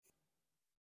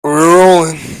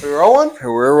rolling?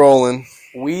 We're rolling.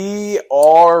 We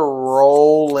are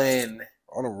rolling.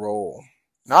 On a roll.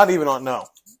 Not even on, no.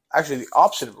 Actually, the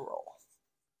opposite of a roll.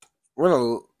 We're on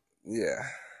a, yeah.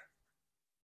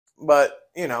 But,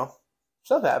 you know,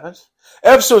 stuff happens.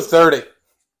 Episode 30.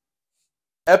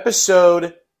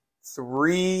 Episode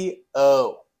 30.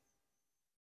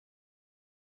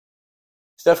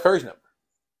 Steph Curry's number.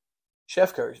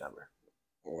 Chef Curry's number.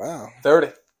 Wow.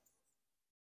 30.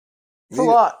 It's a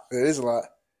lot. It is a lot.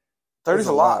 30's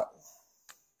a lot.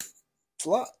 It's a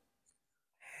lot.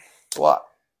 It's a lot.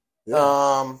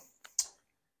 Yeah.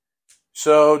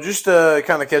 So just to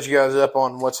kind of catch you guys up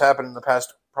on what's happened in the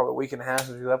past probably week and a half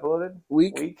since we uploaded.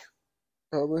 Week.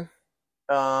 Probably.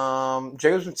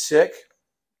 Jacob's been sick.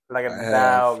 Like a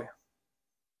dog.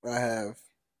 I have.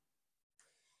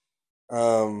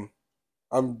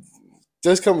 I'm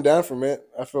just coming down from it.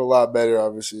 I feel a lot better,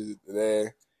 obviously, today.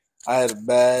 I had a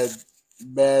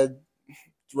bad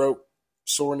throat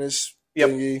soreness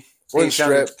thingy. One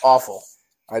strep. Awful.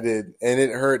 I did. And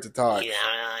it hurt to talk. You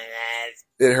sound like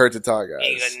that. It hurt to talk, guys.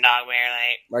 You couldn't talk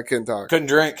barely. I couldn't talk. Couldn't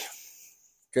drink.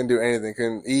 Couldn't do anything.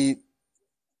 Couldn't eat.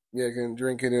 Yeah, couldn't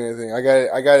drink. Couldn't do anything. I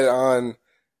got it on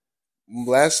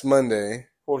last Monday.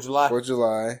 4th of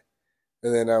July.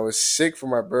 And then I was sick for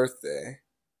my birthday,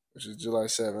 which is July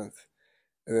 7th.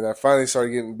 And then I finally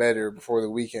started getting better before the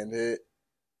weekend hit.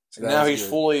 So now he's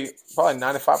fully, probably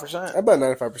 95%. About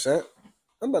 95%.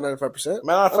 I'm about 95%.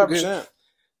 About 95%.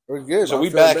 We're good. So we're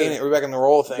back in it. We're back in the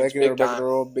roll of things. Back in the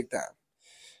roll, big time.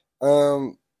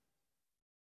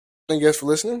 Thank you guys for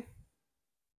listening.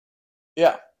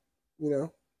 Yeah. You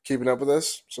know, keeping up with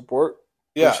us, support.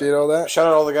 Yeah. Appreciate all that. Shout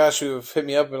out all the guys who have hit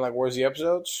me up and like, where's the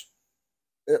episodes?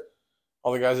 Yep.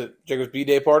 All the guys at Jacob's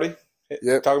B-Day party.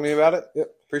 Yep. Talking to me about it.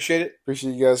 Yep. Appreciate it.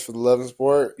 Appreciate you guys for the love and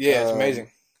support. Yeah, it's amazing.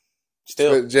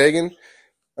 Still. But Jagan,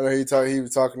 I know he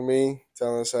was talking to me,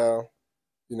 telling us how,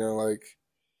 you know, like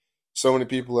so many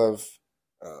people have,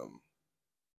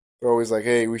 they're always like,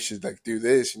 hey, we should like do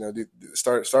this, you know,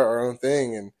 start our own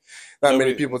thing. And not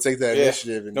many people take that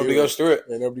initiative. And nobody goes through it.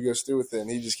 Yeah, nobody goes through with it.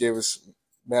 And he just gave us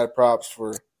mad props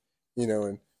for, you know,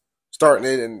 and starting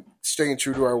it and staying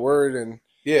true to our word. And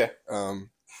yeah,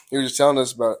 he was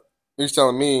just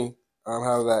telling me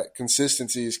how that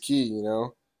consistency is key, you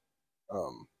know,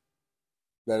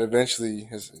 that eventually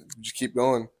just keep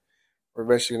going. We're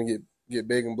eventually going to get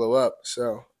big and blow up.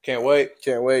 So can't wait.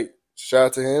 Shout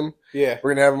out to him. Yeah,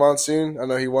 we're gonna have him on soon. I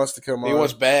know he wants to come on. He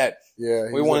wants bad.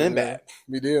 Yeah, we want him bad.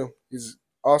 We do. He's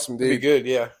awesome, dude. Be good.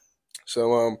 Yeah.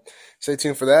 So stay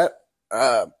tuned for that.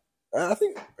 I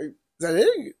think is that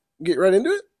it? Get right into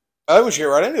it. I think we should get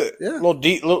right into it. Yeah.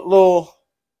 Little.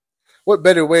 What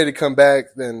better way to come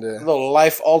back than to little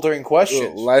life-altering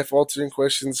questions? Life-altering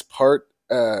questions, part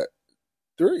 3.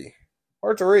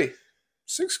 Part 3.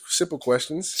 6 simple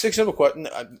questions. 6 simple questions.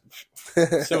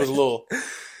 It was a little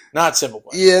not simple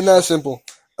questions. Yeah, not simple.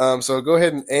 So go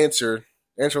ahead and answer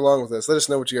along with us. Let us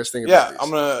know what you guys think about these. Yeah,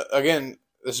 I'm gonna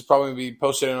this is probably gonna be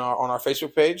posted on our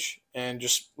Facebook page, and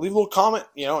just leave a little comment.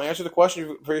 You know, answer the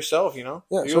question for yourself. You know,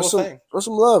 yeah, show some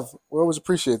love. We always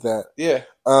appreciate that. Yeah.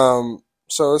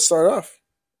 So let's start off.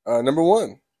 Number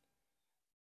 1.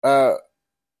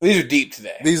 These are deep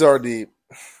today. These are deep.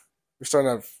 We're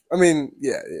starting off. I mean,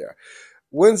 yeah.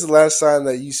 When's the last time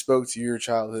that you spoke to your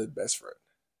childhood best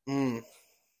friend?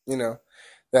 You know,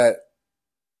 that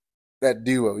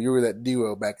duo. You were that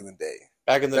duo back in the day.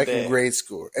 Back in grade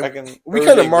school. We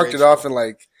kind of marked it off in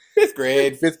like 5th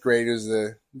grade. 5th grade was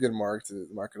a good mark to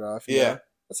mark it off. Yeah.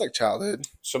 That's like childhood.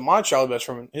 So my childhood best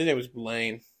friend, his name was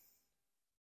Blaine.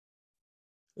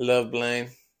 Love Blaine.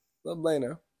 Love Blaine.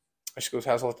 I used to go to his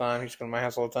house all the time. He used to go to my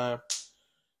house all the time.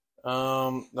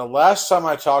 The last time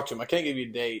I talked to him, I can't give you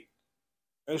a date.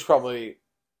 It was probably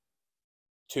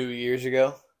 2 years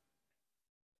ago.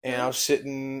 And I was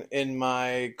sitting in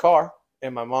my car,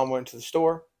 and my mom went to the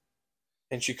store.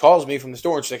 And she calls me from the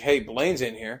store, and she's like, hey, Blaine's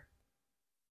in here.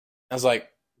 I was like,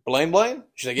 Blaine?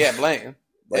 She's like, yeah, Blaine.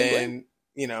 Blaine.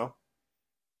 You know,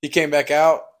 he came back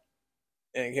out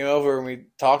and came over, and we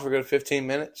talked for a good 15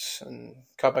 minutes and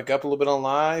caught back up a little bit on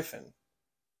life. And,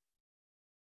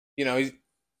 you know, he's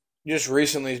just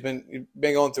recently he's been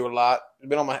going through a lot. He's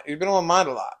been on my mind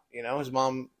a lot. You know, his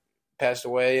mom passed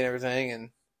away and everything, and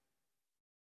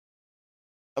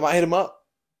I might hit him up.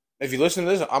 If you listen to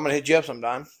this, I'm gonna hit you up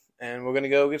sometime, and we're gonna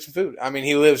go get some food. I mean,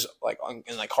 he lives like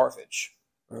in like Carthage.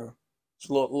 It's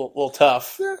a little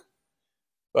tough. Yeah.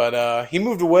 But he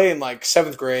moved away in like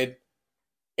 7th grade,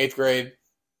 8th grade,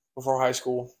 before high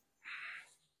school,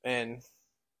 and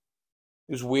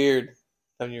it was weird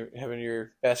having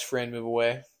your best friend move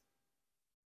away.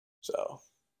 So,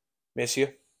 miss you,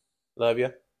 love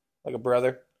you, like a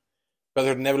brother.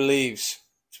 Brother never leaves,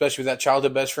 especially with that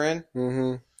childhood best friend.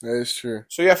 Mm-hmm. That is true.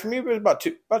 So yeah, for me, it was about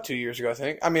 2 years ago, I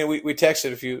think. I mean, we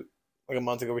texted like a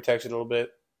month ago. We texted a little bit,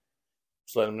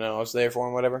 just let him know I was there for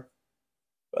him, whatever.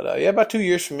 But yeah, about 2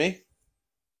 years for me.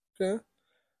 Okay.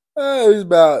 It was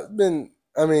about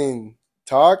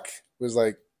talk was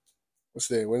like what's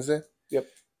the day? Wednesday? Yep.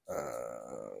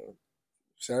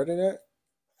 Saturday night?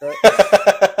 Right?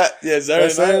 Yeah,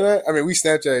 Saturday night. I mean, we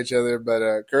Snapchat each other,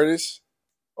 but Curtis,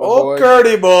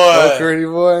 Curdy boy, Curdy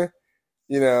boy,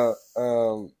 he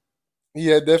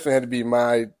definitely had to be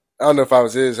my. I don't know if I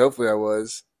was his. Hopefully, I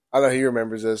was. I know he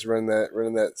remembers us running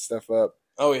that stuff up.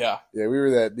 Oh yeah, yeah, we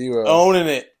were that duo, owning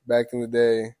it back in the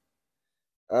day.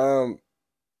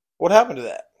 What happened to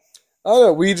that? I don't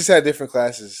know. We just had different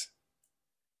classes.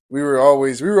 We were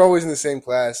always in the same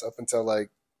class up until like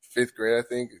 5th grade, I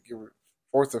think,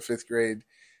 4th or 5th grade,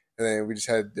 and then we just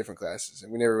had different classes,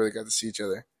 and we never really got to see each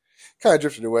other. Kind of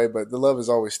drifted away, but the love is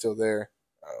always still there.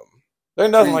 There's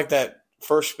nothing like that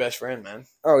first best friend, man.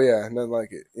 Oh yeah, nothing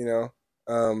like it.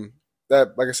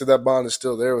 That, like I said, that bond is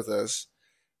still there with us.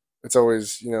 It's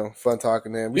always fun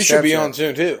talking to him. He should be on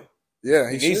soon too.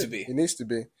 Yeah, he needs to be. He needs to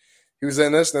be. He was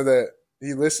letting us know that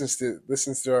he listens to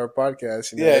our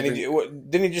podcast. Yeah,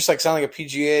 and didn't he just like sign like a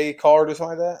PGA card or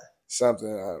something like that? Something,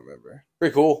 I don't remember.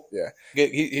 Pretty cool. Yeah,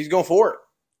 he's going for it.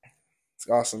 It's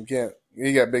awesome.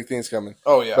 He got big things coming.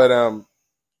 Oh yeah, but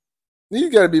you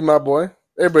got to be my boy.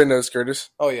 Everybody knows Curtis.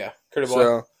 Oh yeah, Curtis boy.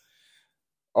 So,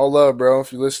 all love, bro.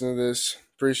 If you listen to this,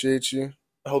 appreciate you.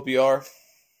 I hope you are.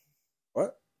 What?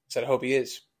 I said I hope he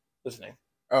is listening.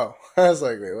 Oh, I was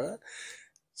like, wait, what?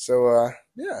 So,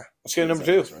 yeah. Let's get to number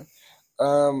 2.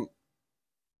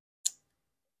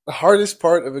 The hardest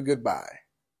part of a goodbye.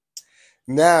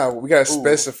 Now we gotta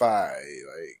specify,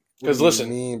 like, what do you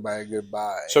mean by a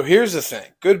goodbye? So here's the thing: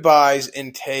 goodbyes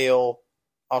entail,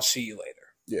 "I'll see you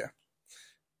later." Yeah.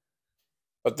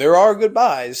 But there are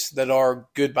goodbyes that are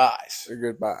goodbyes. A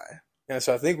goodbye. And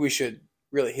so I think we should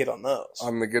really hit on those.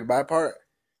 On the goodbye part?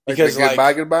 Like because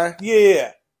the goodbye?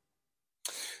 Yeah.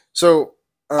 So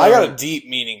I got a deep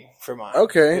meaning for mine.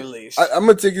 Okay. At least. I'm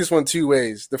going to take this one 2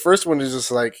 ways. The first one is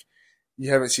just like you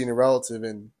haven't seen a relative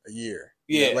in a year.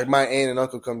 Yeah. Like my aunt and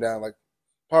uncle come down like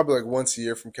probably like once a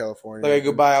year from California. Like a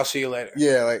goodbye, I'll see you later.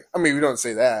 Yeah, like I mean we don't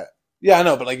say that. Yeah, I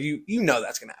know, but like you know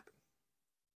that's gonna happen.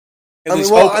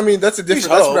 That's a different.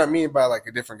 That's what I mean by like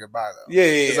a different goodbye, though. Yeah.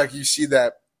 It's like you see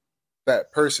that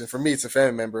person. For me, it's a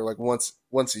family member like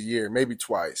once a year, maybe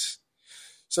twice.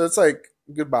 So it's like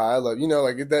goodbye. I love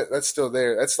like that. That's still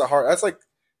there. That's the hard. That's like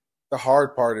the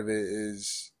hard part of it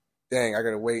is, dang, I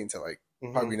gotta wait until like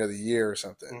probably another year or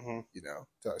something.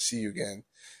 Till I see you again.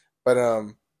 But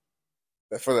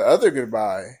for the other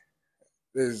goodbye,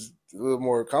 is a little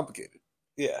more complicated.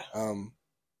 Yeah.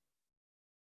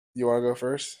 You want to go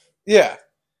first? Yeah.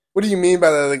 What do you mean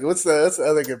by that? Like, what's the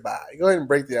other goodbye? Go ahead and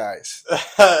break the ice.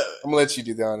 I'm gonna let you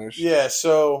do the honors. Yeah.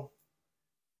 So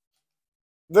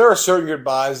there are certain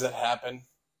goodbyes that happen,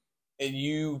 and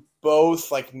you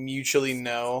both like mutually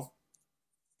know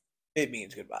it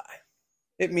means goodbye.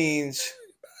 It means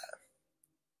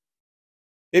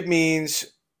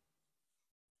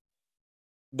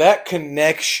that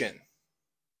connection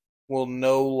will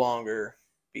no longer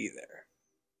be there.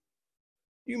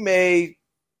 You may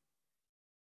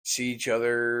see each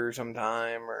other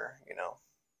sometime or,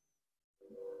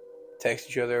 text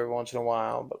each other every once in a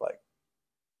while, but like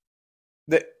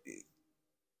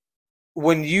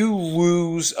when you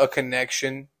lose a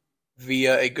connection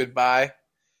via a goodbye,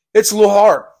 it's a little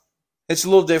hard. It's a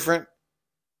little different.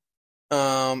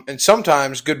 And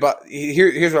sometimes goodbye.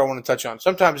 Here's what I want to touch on.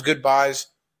 Sometimes goodbyes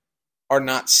are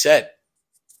not said.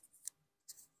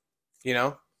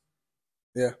 Yeah.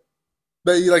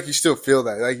 But you still feel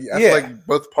that. Like I feel like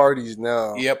both parties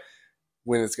know. Yep.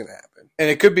 When it's gonna happen. And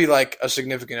it could be like a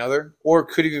significant other, or it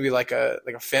could even be like a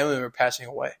family member passing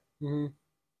away.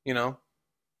 Mm-hmm.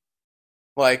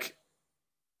 Like,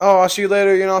 oh, I'll see you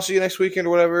later. I'll see you next weekend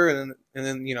or whatever. And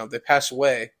then they pass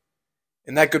away,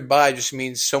 and that goodbye just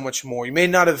means so much more. You may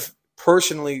not have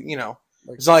personally,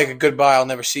 it's not like a goodbye. I'll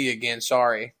never see you again.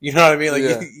 Sorry. You know what I mean? Like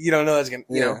you don't know that's gonna,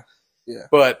 Yeah.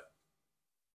 But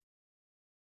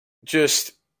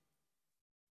just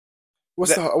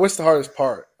what's the hardest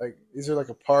part? Like, is there like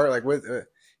a part like with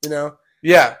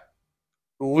Yeah,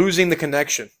 losing the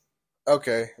connection.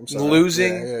 Okay, I'm sorry.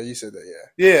 Losing. Yeah, you said that.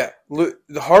 Yeah.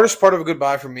 The hardest part of a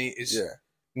goodbye for me is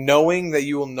knowing that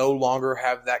you will no longer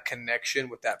have that connection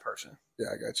with that person. Yeah,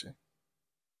 I got you.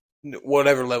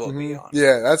 Whatever level it be on.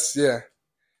 Yeah, that's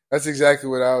exactly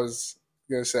what I was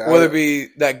gonna say. Whether it be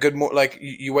that like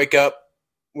you wake up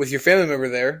with your family member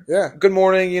there. Yeah. Good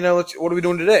morning. What are we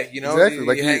doing today?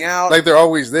 Exactly. You hang out. Like they're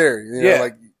always there. Yeah.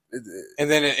 It, and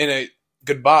then in an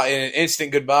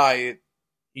instant goodbye,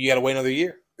 you got to wait another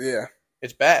year. yeah.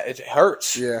 It's bad. It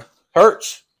hurts. Yeah.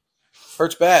 Hurts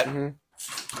bad. Mm-hmm.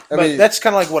 But that's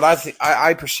kind of like what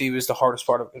I perceive as the hardest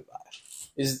part of goodbye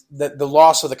is that the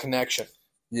loss of the connection.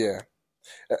 Yeah.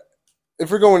 If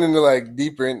we're going into like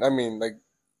deeper,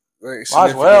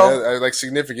 like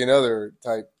significant other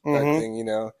type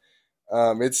thing,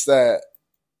 it's that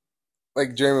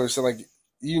like Jeremy was saying, like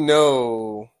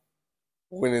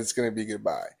when it's gonna be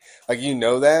goodbye, like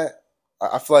that.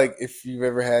 I feel like if you've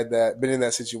ever had that, been in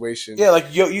that situation, yeah,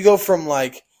 like you go from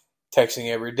like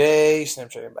texting every day,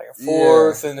 Snapchatting back and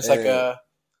forth, and it's like a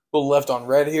little left on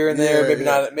red here and there,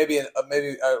 maybe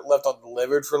left on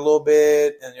delivered for a little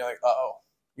bit, and you're like, oh.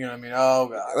 You know what I mean? Oh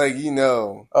god! Like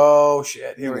Oh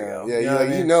shit! Here we go. Yeah,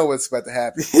 you know what's about to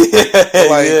happen.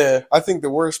 I think the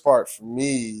worst part for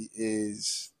me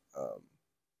is,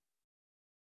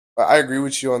 I agree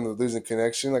with you on the losing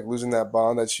connection, like losing that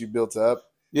bond that you built up.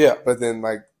 Yeah. But then,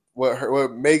 like,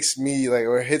 what makes me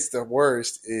or hits the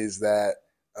worst is that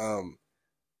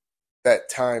that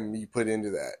time you put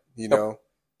into that.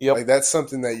 Yep. Like that's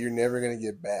something that you're never gonna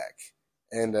get back,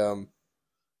 and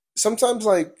sometimes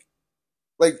like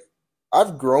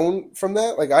I've grown from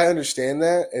that. Like I understand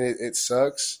that, and it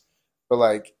sucks. But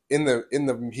like in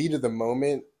the heat of the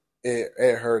moment,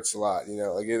 it hurts a lot.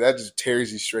 Like that just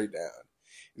tears you straight down.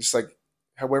 It's like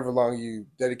however long you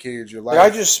dedicated your life.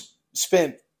 Like I just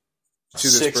spent to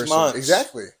this 6 person. months,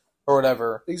 exactly, or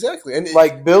whatever, exactly, and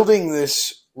like building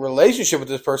this relationship with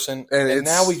this person, and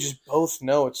now we just both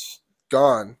know it's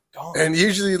gone. And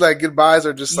usually, like goodbyes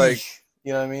are just like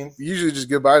you know what I mean. Usually, just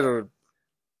goodbyes are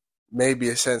maybe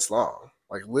a sense long,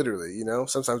 like literally,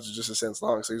 sometimes it's just a sense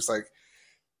long. So it's like,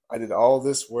 I did all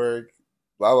this work,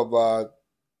 blah, blah, blah,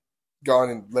 gone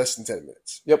in less than 10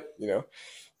 minutes. Yep.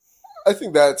 I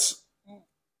think that's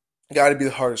got to be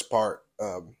the hardest part,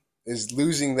 is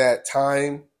losing that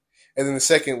time. And then the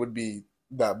second would be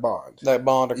that bond. That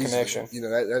bond or easily. Connection.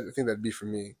 I think that'd be for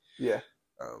me. Yeah.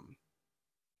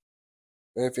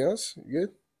 Anything else? You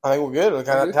good? I think we're good. We're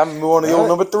kind of time to move on to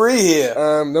number 3 here.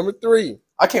 Number 3.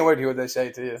 I can't wait to hear what they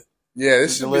say to you. Yeah,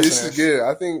 this is good.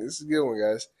 I think this is a good one,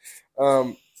 guys.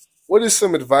 What is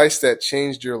some advice that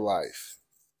changed your life?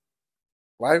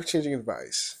 Life-changing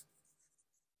advice.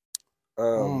 See,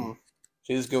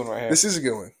 this is a good one right here. This is a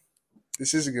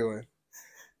good one.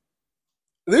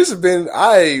 There's been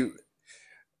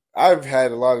I've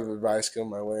had a lot of advice come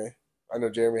my way. I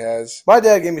know Jeremy has. My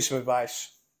dad gave me some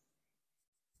advice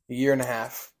a year and a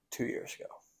half, 2 years ago.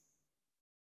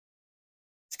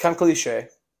 It's kind of cliche,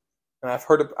 and I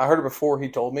heard it before he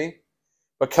told me.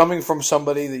 But coming from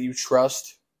somebody that you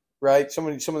trust, right?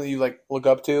 Somebody that you like look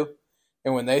up to,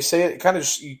 and when they say it,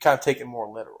 you kind of take it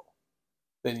more literal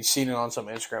than you've seen it on some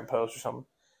Instagram post or something.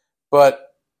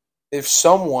 But if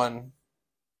someone,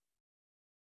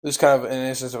 this is kind of an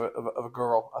instance of a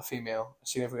girl, a female, a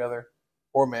significant other,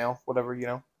 or male, whatever,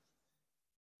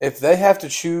 if they have to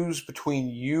choose between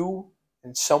you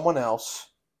and someone else,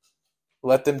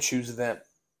 let them choose them.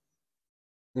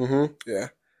 Mm-hmm. Yeah.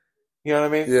 You know what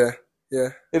I mean? Yeah. Yeah.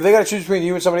 If they got to choose between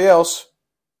you and somebody else,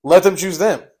 let them choose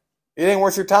them. It ain't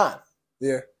worth your time.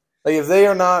 Yeah. Like if they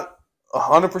are not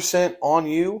 100% on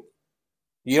you,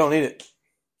 you don't need it.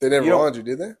 They never wanted you,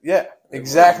 did they? Yeah,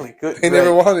 exactly. Good. They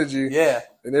never wanted you. Yeah.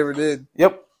 They never did.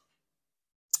 Yep.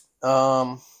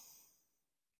 And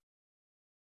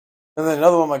then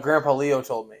another one my grandpa Leo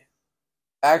told me.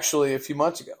 Actually, a few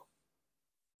months ago.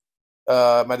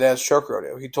 My dad's truck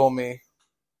rodeo. He told me,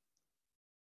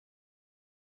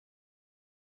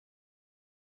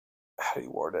 how do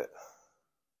you word it?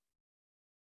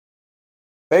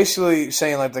 Basically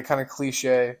saying like the kind of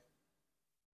cliche,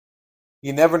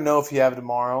 you never know if you have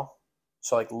tomorrow,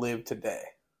 so like live today.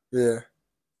 Yeah.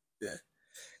 Yeah.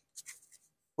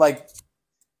 Like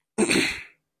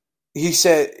he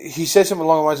said something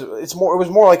along the lines of, it was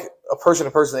more like a person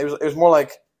to person. It was more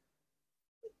like,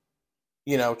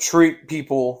 treat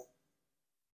people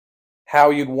how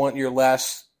you'd want your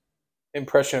last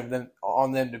impression of them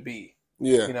on them to be.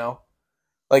 Yeah.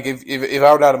 Like if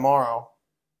I were to die tomorrow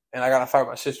and I got in a fight with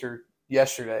my sister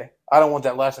yesterday, I don't want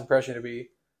that last impression to be,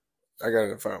 I got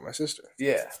in a fight with my sister.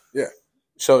 Yeah. Yeah.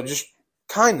 So just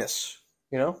kindness,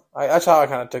 that's how I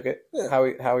kind of took it. Yeah. How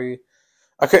he,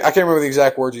 I can't remember the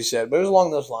exact words he said, but it was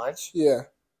along those lines. Yeah.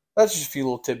 That's just a few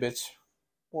little tidbits.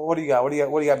 Well, what do you got? What do you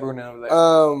got brewing over there?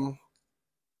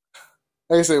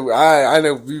 Like I said, I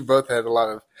know we both had a lot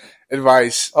of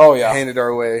advice. Oh yeah. Handed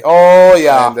our way. Oh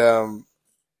yeah. And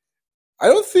I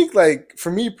don't think, like,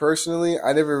 for me personally,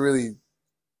 I never really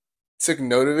took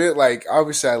note of it. Like,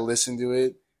 obviously, I listened to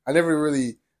it. I never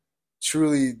really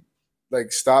truly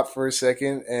like stopped for a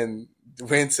second and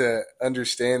went to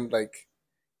understand like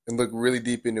and look really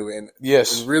deep into it and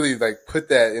really like put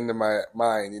that into my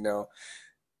mind, you know.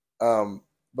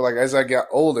 But like as I got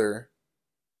older,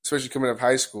 especially coming up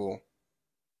high school,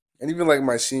 and even like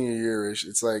my senior year-ish,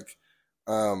 it's like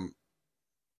I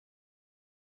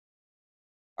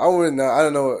don't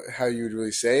know how you would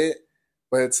really say it,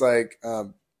 but it's like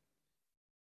what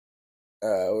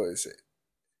is it?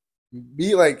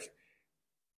 Be like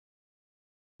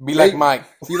Mike.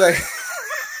 Be like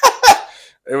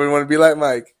everyone want to be like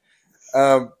Mike.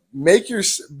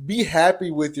 Be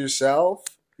happy with yourself.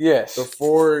 Yes.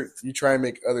 Before you try and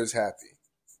make others happy.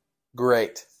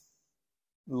 Great.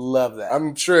 Love that.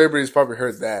 I'm sure everybody's probably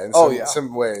heard that in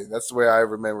some way. That's the way I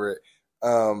remember it.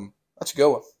 That's a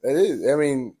good one. It is. I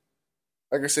mean,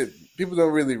 like I said, people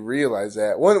don't really realize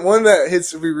that. One that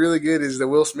hits me really good is the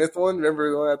Will Smith one. Remember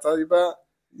the one I told you about?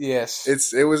 Yes.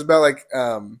 It was about like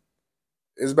it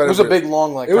was a big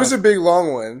long one. He was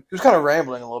kind of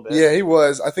rambling a little bit. Yeah, he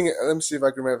was. I think. Let me see if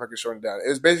I can remember if I can shorten it down. It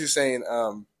was basically saying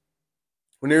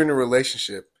when you're in a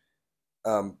relationship,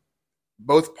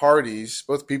 both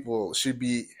people should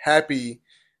be happy.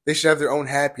 They should have their own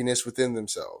happiness within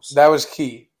themselves. That was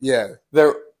key. Yeah.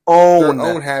 Their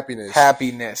own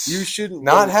happiness. You shouldn't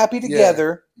not happy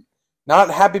together. Yeah.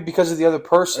 Not happy because of the other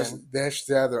person. They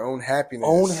should have their own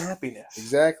happiness.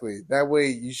 Exactly. That way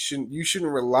you shouldn't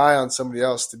rely on somebody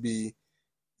else to be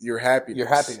your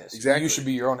happiness. Exactly. You should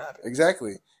be your own happiness.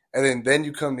 Exactly. And then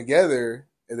you come together,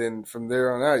 and then from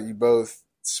there on out you both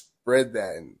spread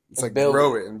that and it's like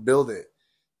grow it and build it.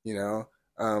 You know?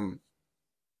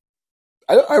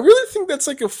 I really think that's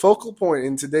like a focal point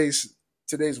in today's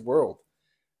world.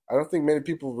 I don't think many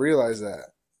people realize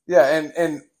that. Yeah,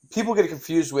 and people get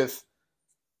confused with,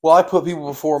 well, I put people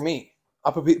before me. I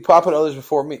put others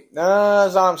before me. No,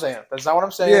 that's not what I'm saying. That's not what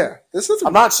I'm saying. Yeah,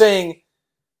 I'm not saying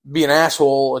be an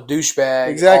asshole, a douchebag,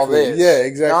 exactly. all this. Yeah,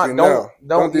 exactly.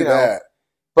 Don't do that.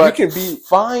 But you can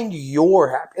find your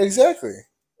happiness.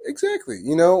 Exactly.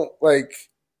 You know, like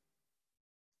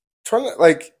trying to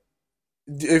like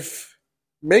if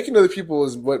making other people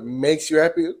is what makes you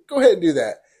happy, go ahead and do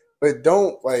that. But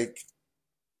don't like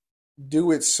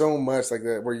do it so much like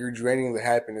that where you're draining the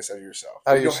happiness out of yourself.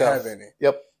 You don't have any.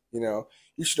 Yep. You know,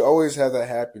 you should always have that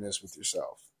happiness with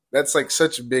yourself. That's like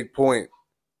such a big point,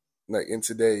 like in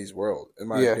today's world, in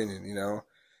my opinion. You know,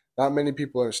 not many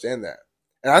people understand that,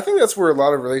 and I think that's where a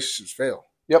lot of relationships fail.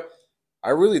 Yep. I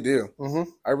really do. Mm-hmm.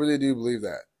 I really do believe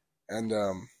that, and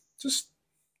just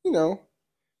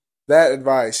that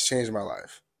advice changed my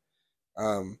life.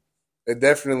 It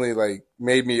definitely like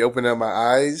made me open up my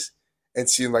eyes and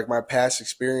seeing like my past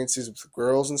experiences with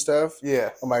girls and stuff.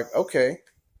 Yeah, I'm like, okay,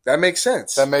 that makes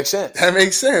sense. That makes sense. That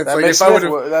makes sense. That like makes sense.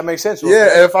 That makes sense.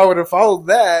 Yeah, if I would have followed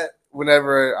that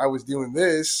whenever I was doing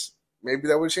this, maybe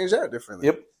that would have changed out differently.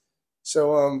 Yep.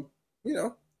 So,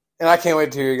 and I can't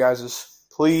wait to hear you guys'.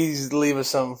 Please leave us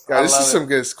some. Guys, this is some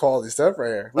good quality stuff right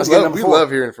here. We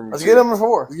love hearing from you. Let's get number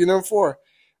 4.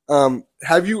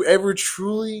 Have you ever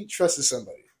truly trusted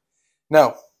somebody?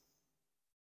 No.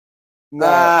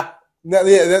 Nah. No,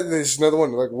 yeah, there's another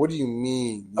one. Like, what do you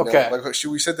mean? Okay. Like,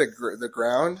 should we set the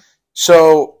ground?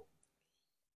 So,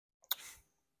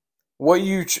 what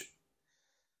you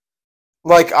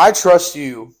like? I trust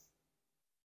you.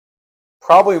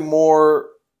 Probably more.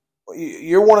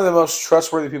 You're one of the most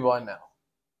trustworthy people I know.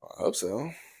 I hope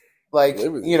so. Like,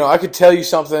 I could tell you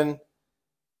something,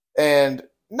 and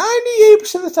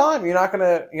 98% of the time, you're not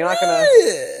gonna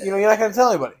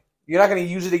tell anybody. You're not gonna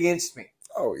use it against me.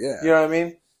 Oh yeah. You know what I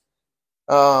mean?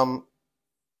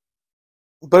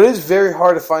 But it is very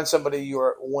hard to find somebody you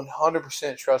are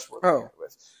 100% trustworthy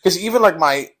with. Because even like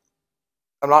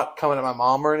I'm not coming at my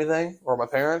mom or anything, or my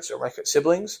parents, or my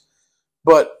siblings,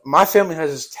 but my family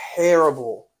has this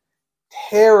terrible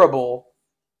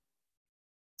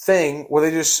thing where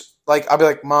they just like, I'll be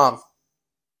like, Mom,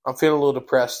 I'm feeling a little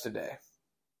depressed today.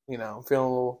 I'm feeling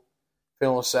a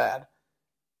little sad.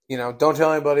 Don't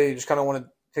tell anybody. Just kind of want to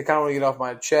get off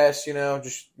my chest.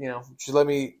 Just let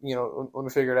me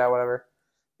figure it out, whatever.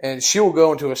 And she will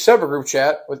go into a separate group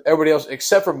chat with everybody else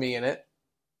except for me in it.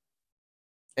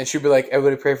 And she'll be like,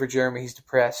 everybody pray for Jeremy. He's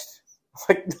depressed.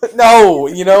 I'm like,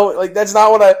 no, like that's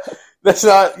not what that's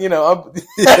not, I'm, you know what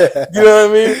I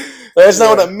mean? That's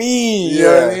not what I mean. You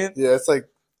know what I mean? Yeah, it's like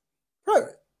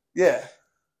private. Yeah.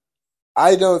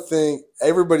 I don't think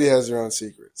everybody has their own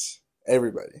secrets.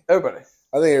 Everybody. I think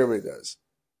everybody does.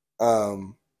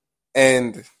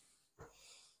 And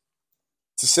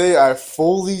to say I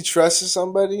fully trusted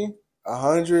somebody,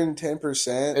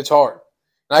 110%. It's hard.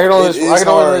 I can only It list, is I can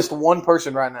only hard. list one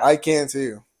person right now I can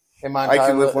too. in my I entire,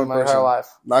 can lift one entire person. life.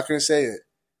 I'm not going to say it.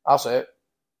 I'll say it.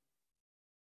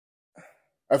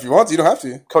 If you want to, you don't have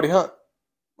to. Cody Hunt.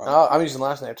 Wow. I'm using the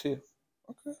last name too.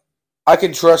 Okay. I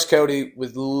can trust Cody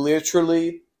with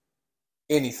literally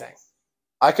anything.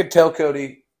 I could tell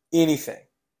Cody anything.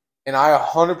 And I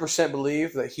 100%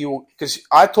 believe that he will, because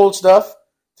I told stuff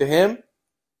to him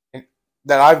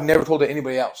that I've never told to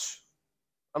anybody else.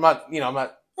 I'm not.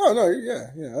 Oh, no, yeah,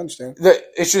 I understand.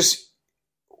 It's just,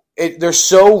 they're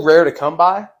so rare to come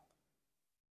by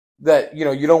that, you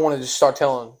don't want to just start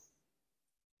telling,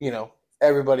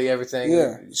 everybody everything.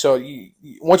 Yeah. So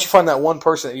once you find that one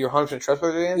person that you're 100%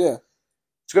 trustworthy in, Yeah.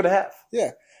 it's good to have.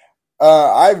 Yeah.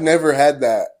 I've never had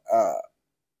that.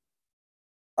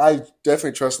 I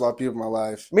definitely trust a lot of people in my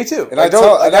life. Me too. And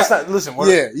that's not. Listen.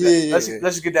 Let's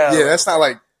just get that. Yeah, that's not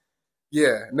like.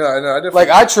 Yeah, no, I definitely. Like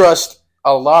I trust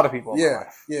a lot of people in my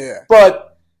life. Yeah.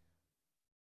 But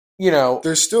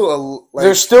there's still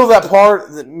there's still that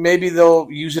part that maybe they'll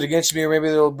use it against me, or maybe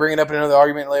they'll bring it up in another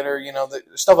argument later.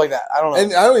 Stuff like that. I don't know.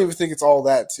 And I don't even think it's all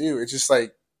that too. It's just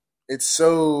like it's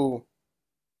so.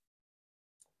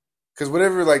 Because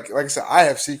whatever, like I said, I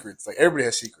have secrets. Like everybody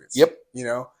has secrets. Yep.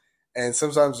 And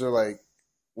sometimes they're like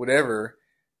whatever,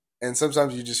 and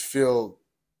sometimes you just feel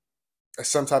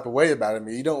some type of way about it. I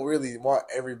mean, you don't really want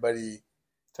everybody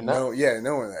to know.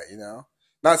 Knowing that.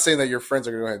 Not saying that your friends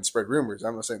are going to go ahead and spread rumors.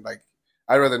 I'm not saying like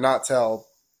I'd rather not tell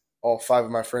all 5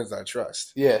 of my friends that I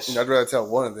trust. Yes. I'd rather tell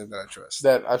one of them that I trust.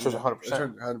 That I trust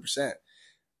 100%.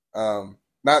 100%.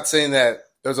 Not saying that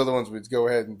those other ones would go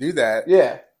ahead and do that.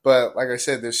 Yeah. But like I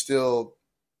said, there's still.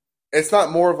 It's not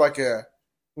more of like a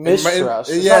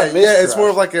mistrust. It's more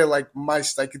of like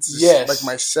it's just like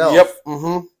myself. Yep.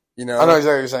 Mm-hmm. I know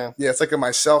exactly what you're saying. Yeah, it's like a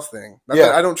myself thing. Not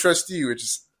that I don't trust you.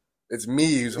 It's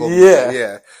me who's holding. Yeah.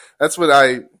 Yeah. That's what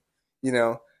I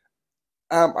don't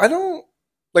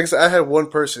like I said. I had one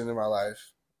person in my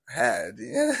life. Not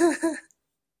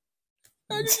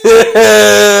gonna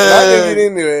get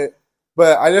into it,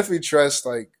 but I definitely trust.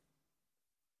 Like,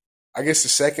 I guess the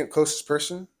second closest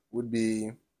person would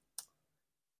be.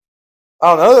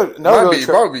 Oh, no,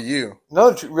 probably you.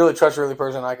 Another really trustworthy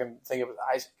person I can think of is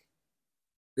Isaac.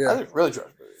 Yeah, Isaac's really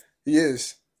trustworthy. He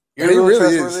is. You're really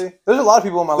trustworthy. Is. There's a lot of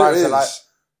people in my life that I'm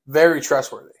very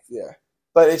trustworthy. Yeah,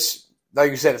 but it's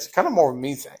like you said, it's kind of more of a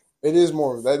me thing. It is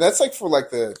more of that. That's like for like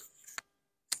the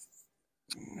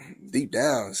deep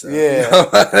down stuff. Yeah,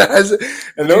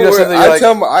 and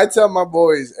I tell my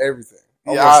boys everything.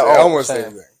 Almost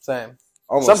everything. Same.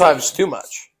 Almost sometimes everything. It's too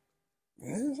much.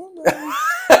 Yeah, sometimes.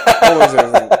 Almost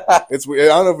everything. It's weird.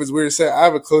 I don't know if it's weird to say. I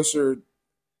have a closer.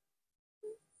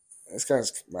 It's kind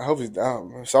of. I hope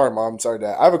I'm sorry, Mom. I'm sorry,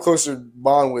 Dad. I have a closer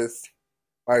bond with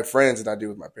my friends than I do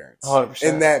with my parents. 100%.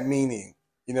 In that meaning,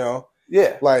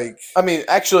 Yeah. Like, I mean,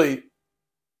 actually,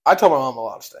 I tell my mom a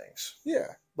lot of things. Yeah.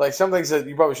 Like some things that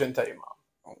you probably shouldn't tell your mom.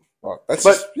 Well, but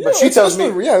she tells me.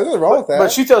 There's nothing wrong with that.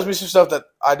 But she tells me some stuff that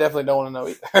I definitely don't want to know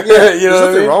either. Yeah, there's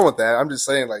nothing wrong with that. I'm just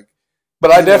saying, like.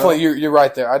 But I definitely, you're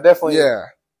right there. I definitely. Yeah.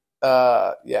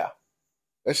 Yeah.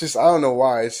 It's just, I don't know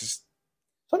why. It's just.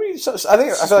 I feel like it's just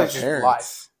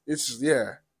life. It's just,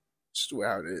 yeah. It's just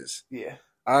how it is. Yeah.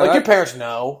 Like your parents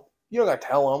know. You don't got to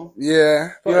tell them.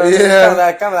 Yeah. You know,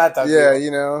 yeah. Kind of that type. Yeah,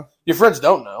 of Your friends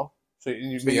don't know, so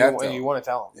you want to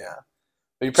tell them. Yeah.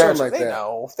 But your parents, like they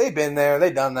know. If they've been there,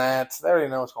 they've done that. They already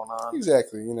know what's going on.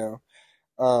 Exactly.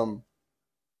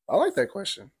 I like that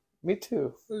question. Me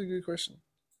too. That was a good question.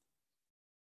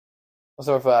 What's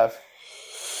number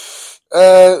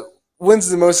 5? When's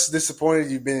the most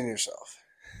disappointed you've been in yourself?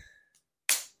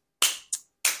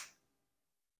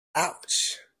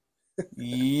 Ouch.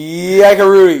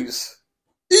 Yakaroonies.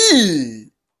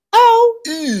 Eee. Ow.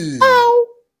 Eee. Ow.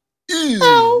 Eee.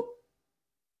 Ow.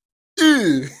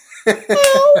 Eee.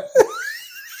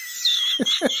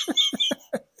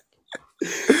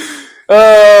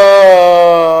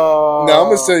 Now I'm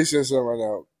gonna tell you something right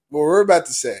now. What we're about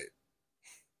to say.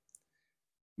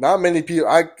 Not many people.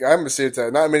 I'm gonna say it.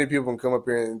 Not many people can come up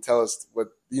here and tell us what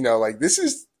like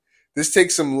this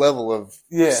takes some level of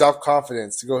self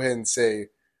confidence to go ahead and say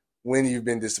when you've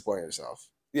been disappointed in yourself.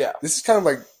 Yeah, this is kind of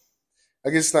like,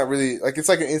 I guess it's not really like, it's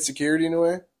like an insecurity in a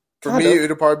way. For me,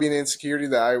 it'll probably be an insecurity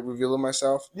that I reveal in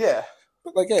myself. Yeah,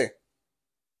 but like, hey,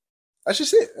 that's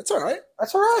just it. That's all right.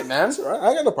 That's all right, man. That's all right.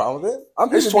 I got no problem with it. I'm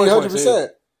here to be 100%.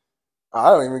 I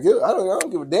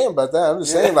don't give a damn about that. I'm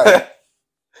just saying, like,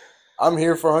 I'm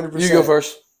here for 100%. You go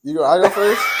first. I go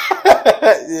first.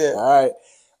 Yeah. All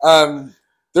right.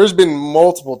 There's been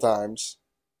multiple times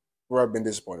where I've been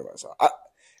disappointed in myself.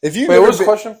 Wait, what was the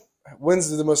question? When's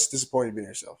the most disappointed you've been in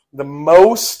yourself? The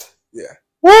most? Yeah.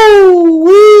 Woo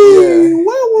wee, Yeah.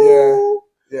 woo woo.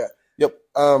 Yeah. Yep.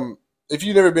 If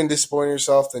you've never been disappointed in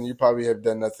yourself, then you probably have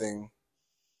done nothing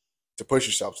to push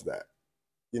yourself to that.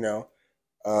 You know,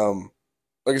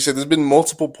 like I said, there's been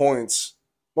multiple times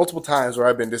where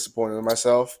I've been disappointed in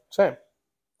myself. Same.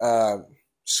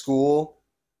 School,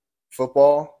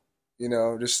 football,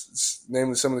 just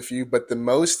naming some of the few. But the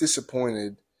most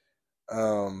disappointed,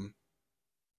 I'm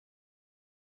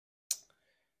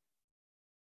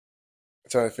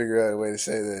trying to figure out a way to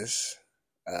say this.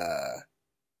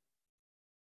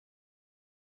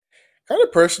 Kind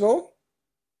of personal,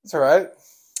 It's all right.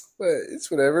 but it's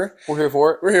whatever. We're here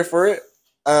for it. We're here for it.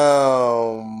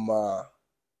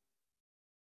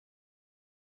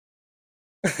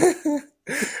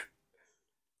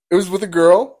 It was with a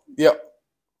girl. Yep.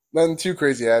 Nothing too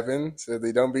crazy happened, so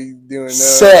they don't be doing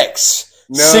Sex.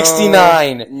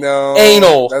 69. No.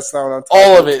 Anal. That's not what I'm talking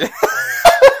All about. of it.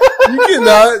 You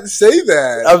cannot say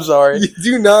that. I'm sorry. You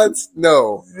do not.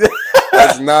 No.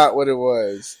 That's not what it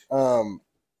was.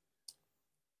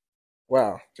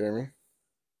 Wow, Jeremy.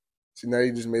 See, now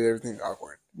you just made everything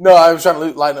awkward. No, I was trying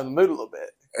to lighten up the mood a little bit.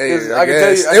 Hey, I can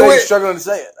tell you, you're struggling to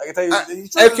say it. I can tell you.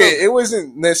 Okay, it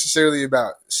wasn't necessarily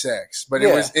about sex, but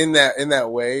it was in that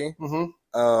way. Mm-hmm.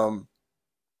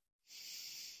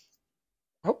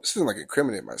 I hope this doesn't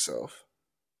incriminate myself.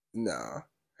 No,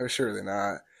 surely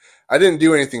not. I didn't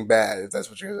do anything bad. If that's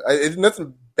what you're,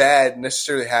 nothing bad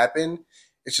necessarily happened.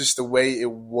 It's just the way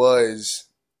it was.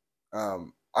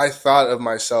 I thought of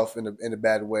myself in a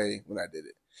bad way when I did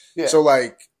it. Yeah. So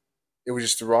it was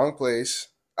just the wrong place.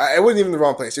 It wasn't even the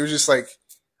wrong place. It was just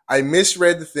I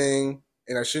misread the thing,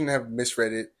 and I shouldn't have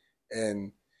misread it.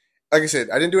 And like I said,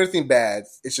 I didn't do anything bad.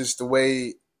 It's just the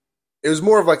way. It was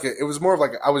more of I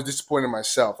was disappointed in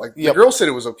myself. The girl said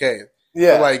it was okay.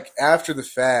 Yeah. But after the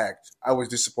fact, I was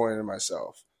disappointed in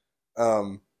myself.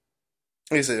 Like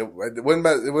I said, it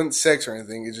wasn't sex or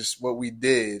anything. It's just what we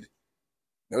did.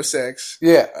 No sex.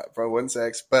 Yeah. Probably wasn't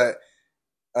sex, but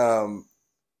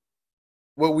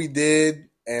what we did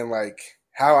and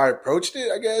how I approached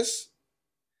it, I guess.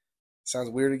 Sounds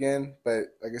weird again, but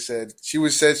like I said,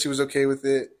 said she was okay with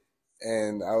it,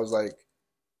 and I was like,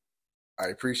 I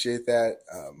appreciate that,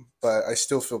 but I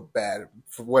still feel bad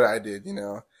for what I did,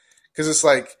 because it's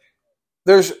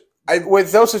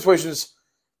with those situations,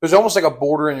 there's almost a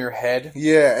border in your head.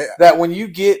 Yeah, that when you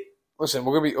get we're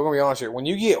gonna be honest here. When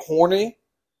you get horny,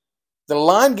 the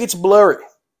line gets blurry,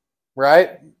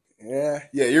 right? Yeah,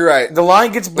 you're right. The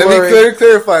line gets blurry. Let me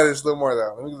clarify this a little more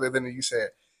though. Then you say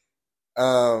it.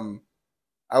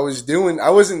 I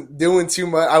wasn't doing too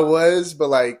much. I was,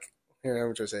 but here,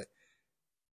 I'm trying to say.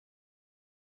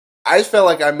 I felt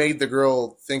like I made the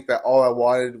girl think that all I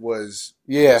wanted was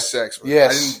sex with her.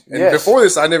 Yes. Before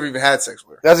this, I never even had sex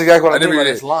with her. That's exactly what I mean by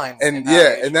this line. And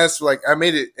and that's I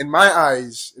made it in my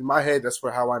eyes, in my head. That's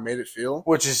how I made it feel.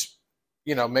 Which is,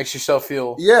 makes yourself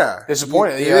feel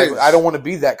disappointed. I don't want to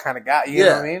be that kind of guy. You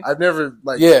know what I mean? I've never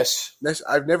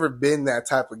I've never been that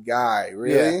type of guy,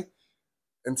 really. Yeah.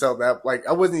 Until that,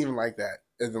 I wasn't even like that.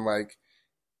 And then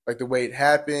the way it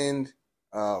happened,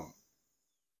 I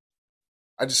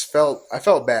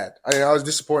felt bad. I was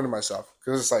disappointed in myself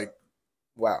because it's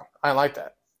wow. I didn't like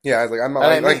that. Yeah, I was I'm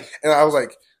not and I was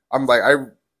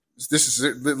this is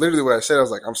literally what I said. I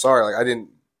was I'm sorry. I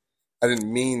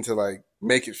didn't mean to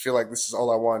make it feel like this is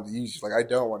all I wanted to use you. I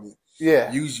don't want to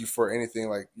use you for anything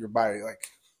your body.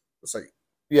 It's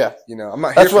yeah. I'm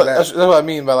not here for that. That's what I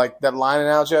mean by that line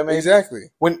analogy I made. Exactly.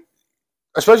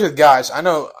 Especially with guys, I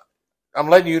know I'm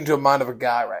letting you into a mind of a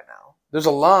guy right now. There's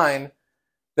a line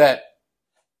that,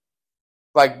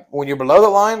 when you're below the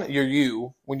line, you're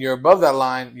you. When you're above that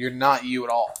line, you're not you at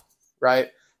all, right?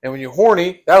 And when you're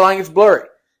horny, that line gets blurry.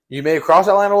 You may cross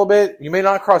that line a little bit. You may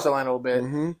not cross that line a little bit.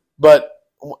 Mm-hmm. But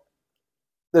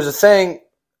there's a saying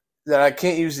that I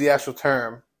can't use the actual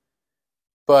term,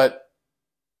 but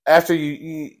after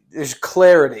there's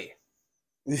clarity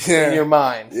in your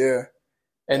mind. Yeah.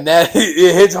 And that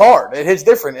it hits hard. It hits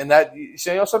different. And that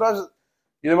sometimes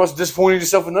you're the most disappointed in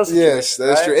yourself in those situations. Yes,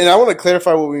 that is true. And I want to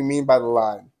clarify what we mean by the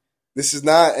line. This is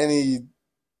not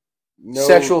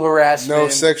sexual harassment. No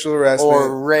sexual harassment.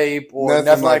 Or rape or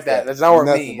nothing like that. That's not what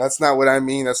I mean. That's not what I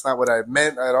mean. That's not what I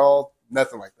meant at all.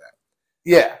 Nothing like that.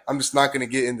 Yeah. I'm just not going to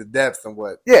get into depth on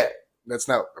what. Yeah. That's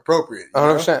not appropriate.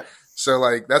 100%.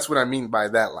 So, that's what I mean by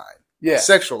that line. Yeah.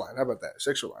 Sexual line. How about that?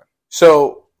 Sexual line.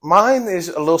 So, mine is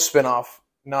a little spinoff,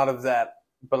 not of that,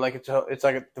 but it's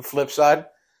the flip side.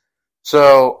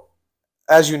 So,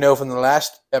 as you know from the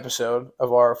last episode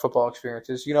of our football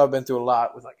experiences, I've been through a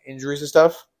lot with injuries and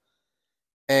stuff.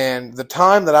 And the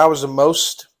time that I was the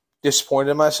most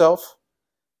disappointed in myself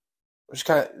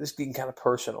this getting kind of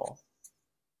personal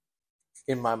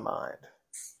in my mind.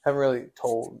 Haven't really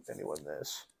told anyone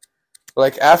this. But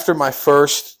like after my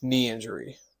first knee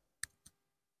injury,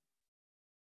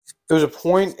 there was a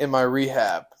point in my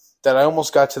rehab that I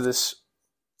almost got to this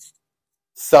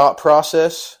thought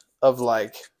process of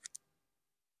like,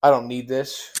 I don't need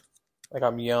this. Like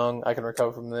I'm young, I can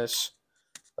recover from this.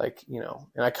 Like, you know,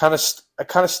 and I kind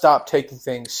of stopped taking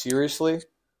things seriously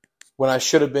when I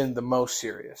should have been the most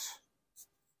serious.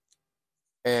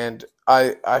 And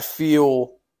I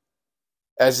feel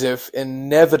as if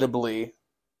inevitably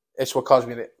it's what caused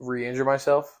me to re-injure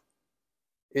myself.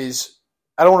 Is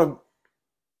I don't want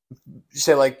to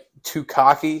say like too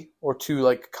cocky or too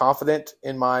like confident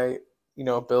in my, you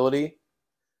know, ability,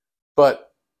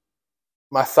 but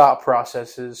my thought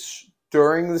processes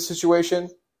during the situation,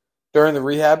 during the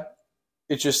rehab,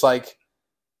 it just like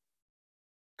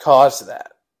caused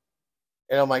that.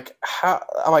 And I'm like,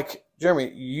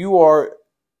 Jeremy, you are,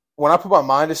 when I put my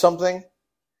mind to something,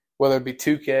 whether it be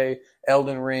 2K,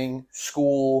 Elden Ring,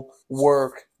 school,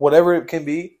 work, whatever it can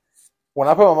be, when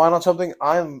I put my mind on something,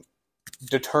 I'm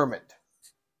determined.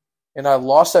 And I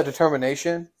lost that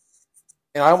determination,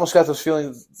 and I almost got those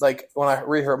feelings like when I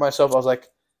re-hurt myself, I was like,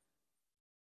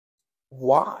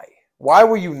 why? Why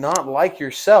were you not like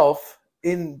yourself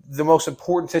in the most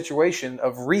important situation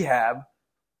of rehab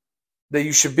that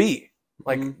you should be?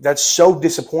 Like, that's so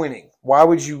disappointing. Why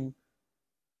would you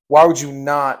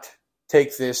not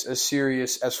take this as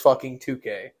serious as fucking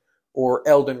 2K or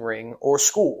Elden Ring or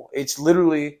school? It's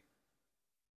literally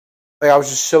like I was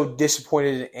just so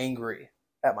disappointed and angry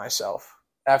at myself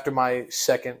after my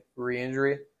second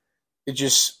re-injury. It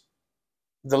just,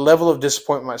 the level of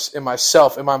disappointment in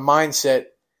myself, in my mindset,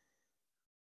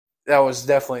 that was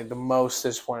definitely the most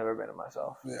disappointed I've ever been in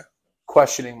myself. Yeah.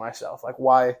 Questioning myself. Like,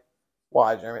 why,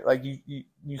 Jeremy? Like,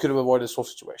 you could have avoided this whole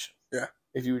situation. Yeah.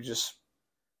 If you would just,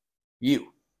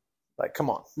 like, come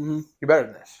on. Mm-hmm. You're better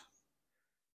than this.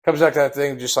 Comes back to that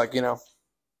thing, just like, you know,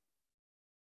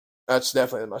 that's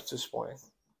definitely the most disappointing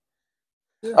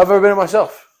I've ever been in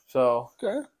myself. So,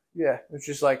 okay. Yeah, it's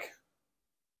just like,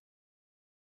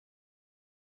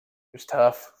 it's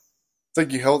tough. It's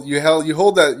like you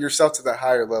hold that yourself to that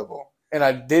higher level. And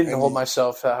I didn't hold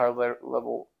myself to that higher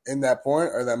level. In that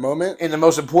point or that moment? In the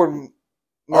most important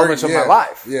moments of my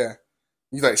life. Yeah.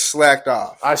 You like slacked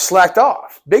off. I slacked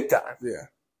off. Big time. Yeah.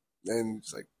 And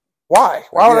it's like, why?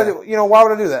 Why would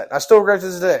I do that? I still regret it to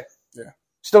this day. Yeah.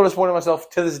 Still disappointed in myself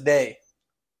to this day.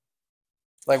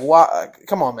 Like, why?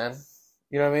 Come on, man.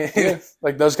 You know what I mean? Yeah.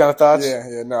 Like those kind of thoughts. Yeah,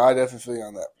 yeah. No, I definitely feel you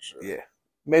on that for sure. Yeah.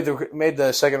 Made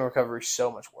the second recovery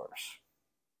so much worse.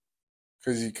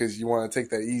 Because you want to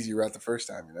take that easy route the first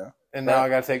time, you know? And now I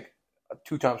got to take a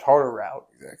 2 times harder route.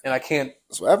 Exactly. And I can't.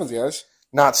 That's what happens, guys.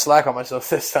 Not slack on myself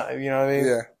this time. You know what I mean?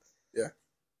 Yeah. Yeah.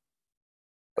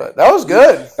 But that was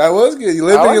good. That was good. You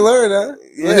live and you learn, huh?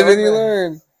 You live and you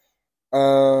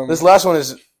learn. This last one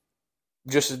is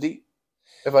just as deep,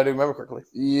 if I do remember correctly.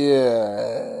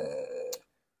 Yeah.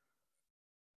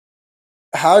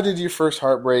 How did your first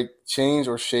heartbreak change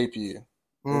or shape you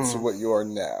into what you are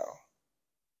now?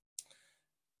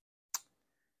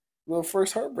 Little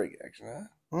first heartbreak action,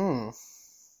 huh?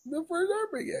 The first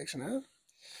heartbreak action, huh?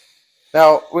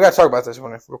 Now we got to talk about this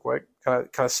one real quick. Kind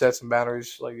of set some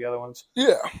boundaries like the other ones.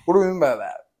 Yeah. What do we mean by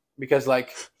that? Because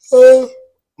like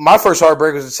my first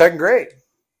heartbreak was in second grade.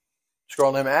 This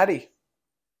girl named Addie.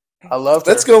 I loved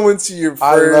her. Let's go into your first.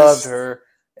 I loved her,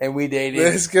 and we dated.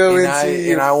 Let's go and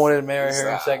I wanted to marry her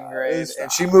in second grade, and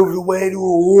she moved away to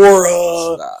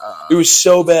Aurora. It was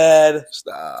so bad.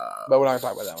 Stop. But we're not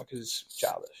gonna talk about that one because it's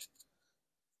childish.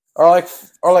 Or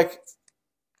like.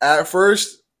 At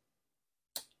first,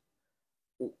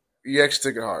 you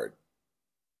actually took it hard.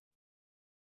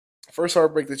 First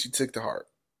heartbreak that you took to heart.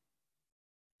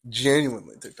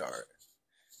 Genuinely took to heart.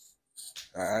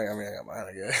 I got mine,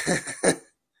 I guess.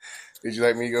 Did you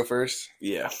like me to go first?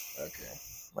 Yeah. Okay.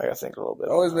 I gotta think a little bit.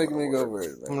 Always making me go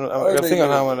first. I'm gonna think on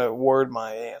how I'm gonna word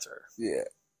my answer. Yeah.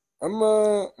 I'm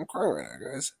crying right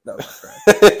now, guys. No, I'm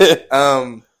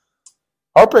crying.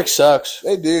 Heartbreak sucks.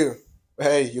 They do.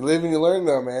 Hey, you live and you learn,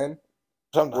 though, man.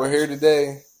 Sometimes. We're here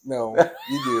today. No,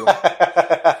 you do.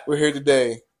 We're here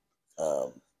today.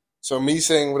 So me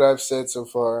saying what I've said so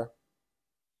far,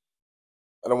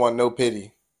 I don't want no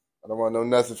pity. I don't want no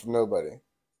nothing from nobody.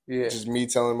 Yeah. Just me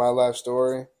telling my life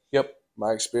story. Yep.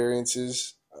 My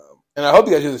experiences. And I hope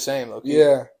you guys do the same, though.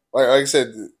 Yeah. Like I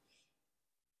said,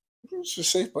 it's a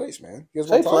safe place, man. You guys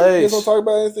want to talk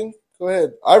about anything? Go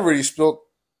ahead. I've already spilled.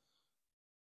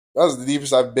 That was the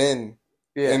deepest I've been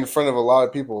in front of a lot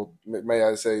of people. May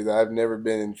I say that I've never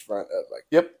been in front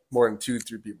of more than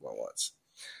 2-3 people at once.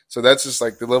 So that's just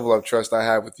like the level of trust I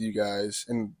have with you guys,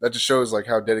 and that just shows like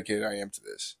how dedicated I am to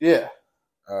this. Yeah.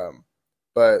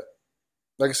 But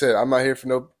like I said, I'm not here for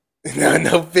no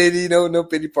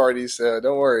pity parties. So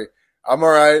don't worry, I'm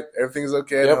all right. Everything's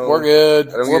okay. Yep, we're good.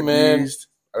 I don't We're get men. abused.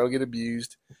 I don't get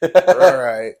abused. We're all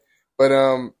right.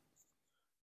 But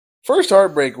first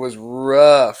heartbreak was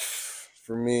rough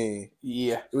for me.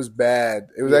 Yeah. It was bad.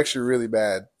 It was actually really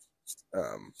bad.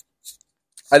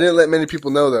 I didn't let many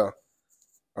people know though,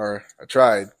 or I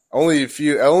tried. Only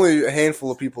a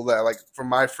handful of people that like from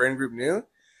my friend group knew.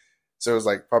 So it was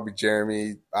like probably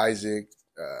Jeremy, Isaac,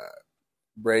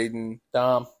 Braden,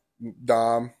 Dom,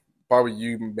 probably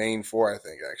you, main four, I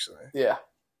think actually. Yeah.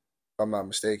 If I'm not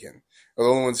mistaken. Were the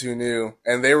only ones who knew,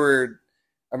 and they were.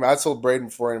 I mean, I told Braden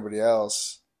before anybody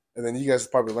else, and then you guys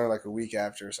probably learned like a week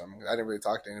after or something. I didn't really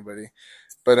talk to anybody,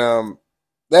 but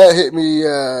that hit me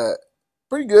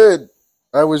pretty good.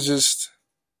 I was just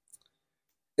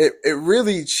it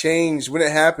really changed when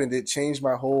it happened. It changed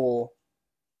my whole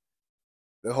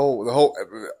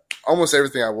almost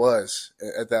everything I was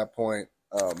at that point.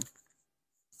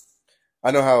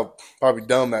 I know how probably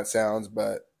dumb that sounds,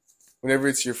 but whenever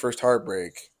it's your first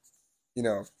heartbreak, you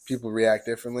know, people react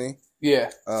differently. Yeah.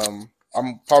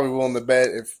 I'm probably willing to bet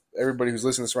if everybody who's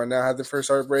listening to this right now had their first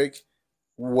heartbreak,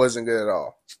 wasn't good at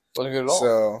all. Wasn't good at all.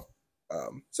 So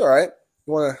it's all right.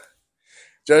 You want to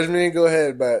judge me? Go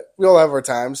ahead. But we all have our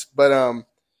times. But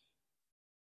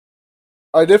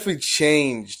I definitely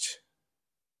changed.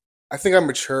 I think I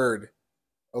matured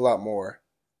a lot more.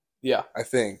 Yeah. I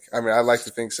think. I mean, I like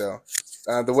to think so.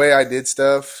 The way I did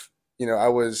stuff, you know, I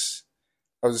was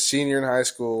a senior in high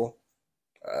school.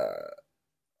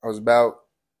 I was about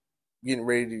getting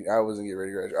ready I wasn't getting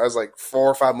ready to graduate. I was like 4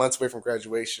 or 5 months away from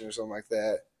graduation or something like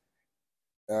that.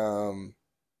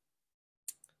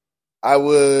 I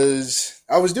was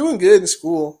doing good in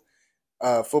school.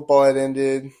 Football had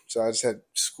ended, so I just had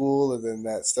school and then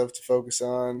that stuff to focus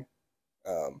on.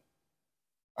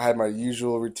 I had my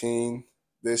usual routine,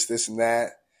 this, and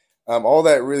that. All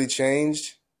that really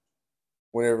changed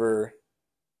whenever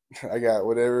I got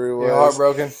whatever it was. You're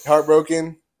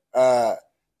heartbroken.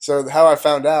 So how I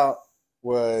found out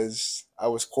was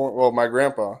my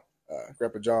grandpa,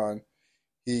 Grandpa John,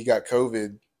 he got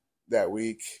COVID that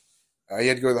week. He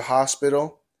had to go to the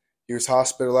hospital. He was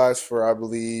hospitalized for, I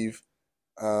believe,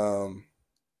 1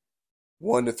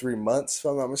 to 3 months, if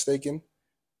I'm not mistaken.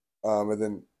 And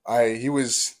then he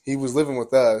was living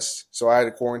with us, so I had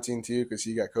to quarantine too because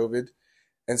he got COVID.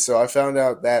 And so I found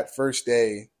out that first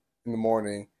day in the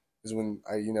morning is when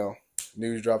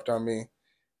news dropped on me.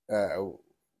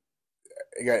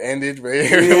 It got ended, right?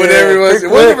 Yeah, whatever it was. It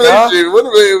wasn't a relationship.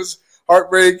 It was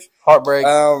heartbreak.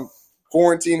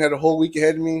 Quarantine had a whole week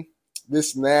ahead of me.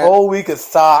 This and that. Whole week of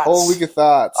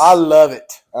thoughts. I love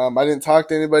it. I didn't talk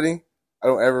to anybody. I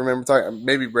don't ever remember talking.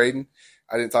 Maybe Braden.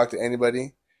 I didn't talk to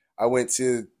anybody. I went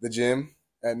to the gym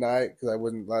at night because I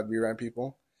wasn't allowed to be around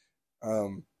people.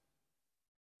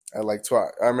 At like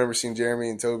 12, I remember seeing Jeremy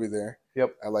and Toby there.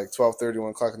 Yep. At like 12:30,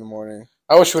 1 o'clock in the morning.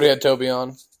 I wish we had Toby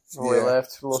on before we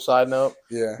left. A little side note.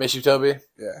 Yeah. Miss you, Toby.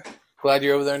 Yeah. Glad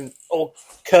you're over there in old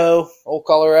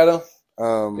Colorado,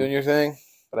 doing your thing.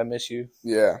 But I miss you.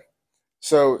 Yeah.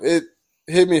 So it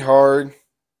hit me hard.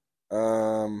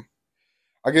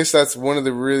 I guess that's one of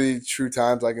the really true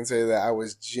times I can say that I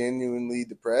was genuinely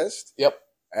depressed. Yep.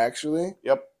 Actually.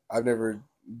 Yep. I've never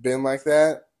been like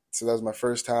that. So that was my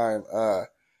first time.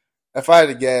 If I had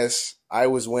to guess, I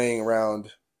was weighing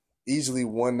around easily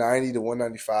 190 to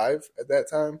 195 at that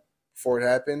time before it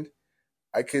happened.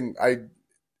 I couldn't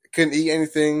eat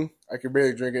anything. I could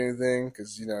barely drink anything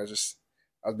because, I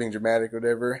was being dramatic or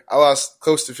whatever. I lost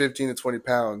close to 15 to 20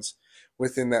 pounds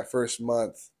within that first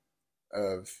month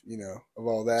of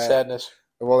all that sadness.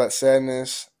 But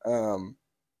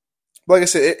like I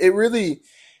said, it really,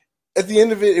 at the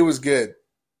end of it, it was good.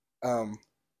 What'd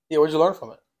you learn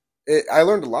from it? I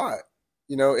learned a lot.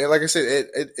 Like I said,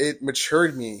 it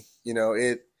matured me.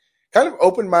 It kind of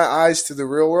opened my eyes to the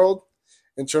real world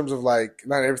in terms of like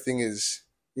not everything is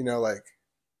like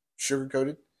sugar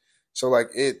coated. So like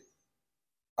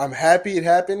I'm happy it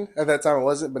happened. At that time it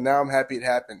wasn't, but now I'm happy it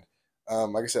happened.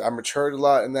 Like I said, I matured a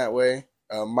lot in that way,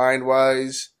 mind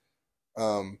wise.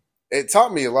 It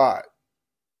taught me a lot,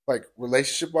 like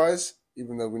relationship wise.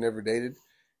 Even though we never dated,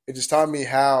 it just taught me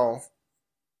how.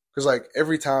 Because like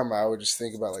every time I would just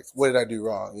think about like, what did I do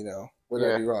wrong? What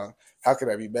did I do wrong? How could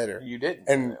I be better? You didn't.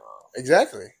 And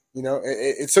exactly,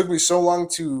 it took me so long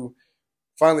to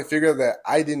finally figure out that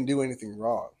I didn't do anything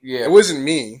wrong. Yeah, it wasn't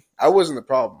me. I wasn't the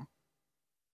problem.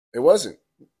 It wasn't.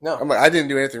 No, I'm like I didn't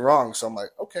do anything wrong, so I'm like,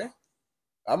 okay,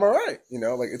 I'm all right.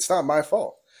 Like it's not my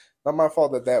fault. Not my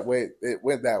fault that way it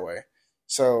went that way.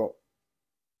 So,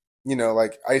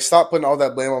 like I stopped putting all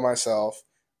that blame on myself.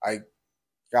 I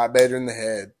got better in the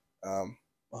head.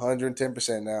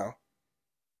 110% now.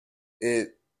 It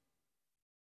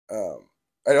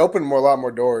it opened a lot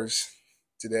more doors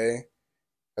today,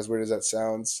 as weird as that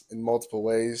sounds, in multiple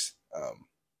ways.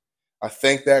 I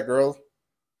thank that girl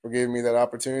for giving me that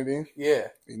opportunity. Yeah.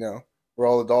 We're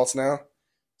all adults now,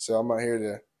 so I'm not here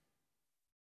to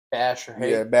bash or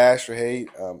hate. Yeah, bash or hate.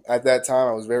 At that time,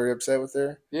 I was very upset with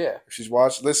her. Yeah. If she's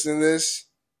listening to this,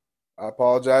 I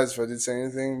apologize if I did say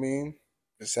anything mean.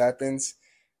 This happens.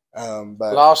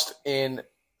 But lost in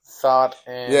thought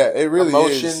and it really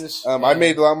emotions. Is. I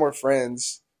made a lot more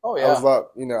friends. Oh yeah. I was a lot.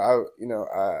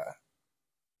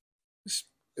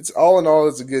 It's all in all,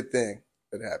 it's a good thing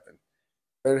that happened.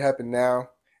 But it happened now.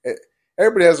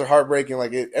 Everybody has a heartbreak,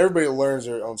 and everybody learns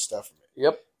their own stuff from it.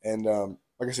 Yep. And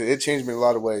like I said, it changed me in a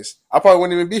lot of ways. I probably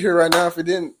wouldn't even be here right now if it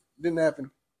didn't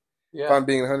happen. Yeah. If I'm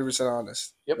being 100%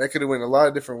 honest. Yep. That could have went a lot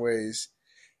of different ways.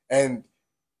 And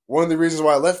one of the reasons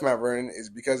why I left Mount Vernon is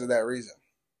because of that reason.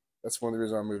 That's one of the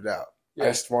reasons I moved out. Yeah. I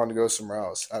just wanted to go somewhere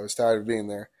else. I was tired of being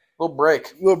there. Little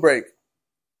break.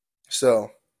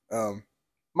 So, mine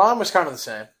was kind of the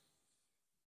same.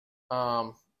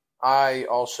 I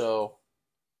also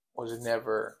was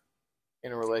never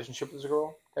in a relationship with this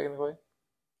girl, technically,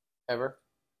 ever.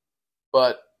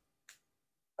 But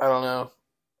I don't know,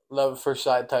 love at first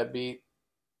sight type beat.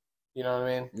 You know what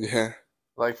I mean? Yeah.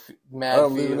 Like mad I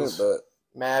don't feels. Believe it,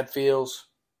 mad feels.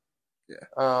 Yeah.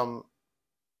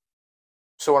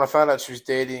 So when I found out she was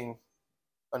dating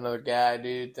another guy,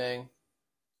 dude thing,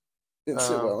 didn't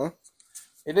sit well, huh?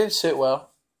 It didn't sit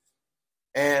well.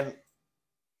 And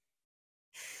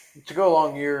to go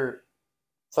along your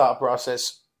thought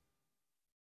process,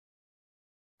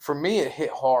 for me it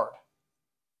hit hard.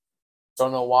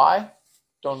 Don't know why.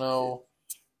 Don't know.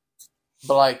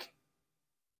 But like,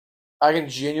 I can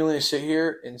genuinely sit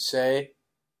here and say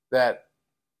that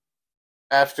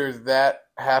after that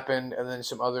happened and then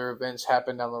some other events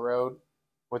happened down the road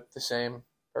with the same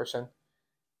person,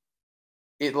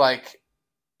 it like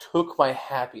took my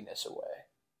happiness away.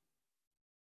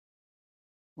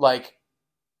 Like,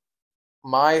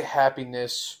 my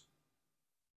happiness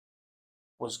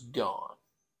was gone.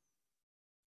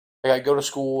 Like, I'd go to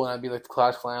school and I'd be like the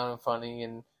class clown and funny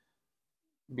and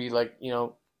be like,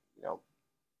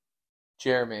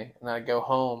 Jeremy. And I'd go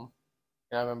home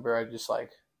and I remember I'd just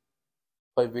like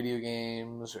play video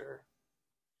games or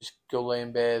just go lay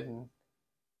in bed and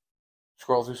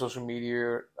scroll through social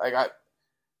media. Like, I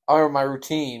remember my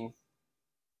routine.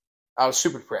 I was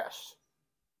super depressed.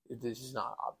 This is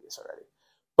not obvious already.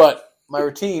 But my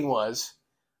routine was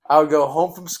I would go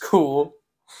home from school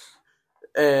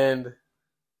and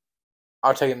I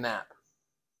would take a nap.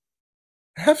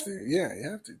 You have to. Yeah, you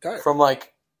have to. Tired. From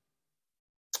like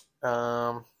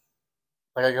I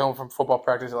go home from football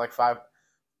practice at like 5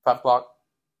 o'clock,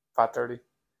 5:30,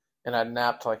 and I'd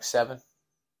nap till like 7.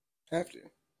 Have to. Play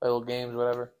little games,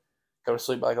 whatever. Go to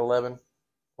sleep by like 11.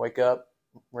 Wake up,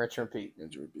 rinse and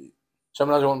repeat.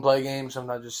 Sometimes I wouldn't play games.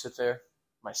 Sometimes I just sit there,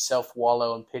 myself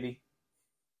wallow in pity.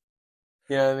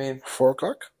 You know what I mean? 4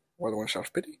 o'clock? Or the one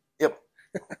self pity? Yep.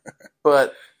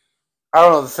 But I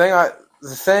don't know.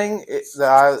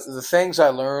 The things I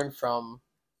learned from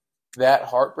that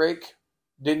heartbreak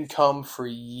didn't come for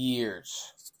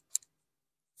years.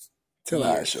 Till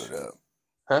I showed up.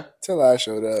 Huh? Till I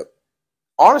showed up.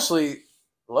 Honestly,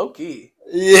 low key.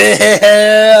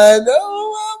 Yeah, I know.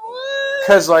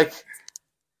 Because like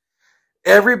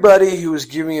everybody who was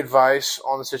giving advice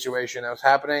on the situation that was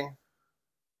happening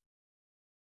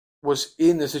was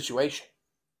in the situation,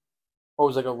 or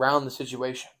was like around the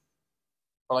situation,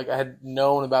 or like I had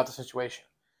known about the situation.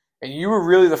 And you were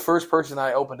really the first person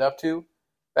I opened up to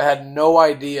that had no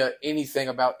idea anything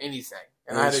about anything.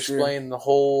 And I had to explain the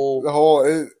whole,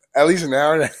 at least an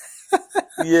hour and a half.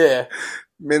 Yeah.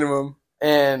 Minimum.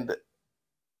 And,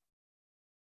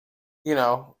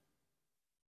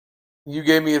 you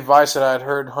gave me advice that I had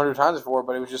heard 100 times before,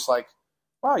 but it was just like,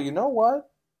 wow, you know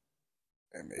what?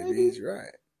 And maybe he's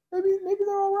right. Maybe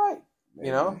they're all right.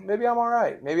 Maybe. Maybe I'm all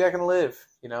right. Maybe I can live,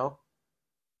 And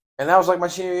that was like my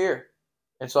senior year.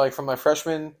 And so like from my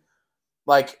freshman,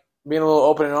 like being a little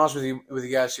open and honest with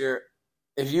you guys here,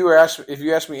 if you asked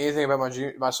me anything about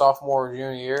my sophomore or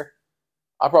junior year,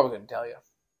 I probably couldn't tell you.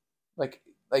 Like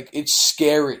it's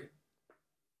scary.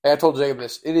 Like I told Jacob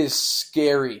this. It is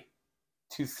scary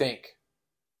to think,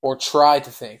 or try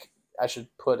to think, I should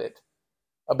put it,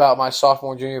 about my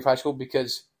sophomore and junior year of high school,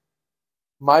 because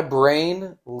my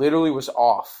brain literally was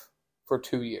off for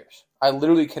 2 years. I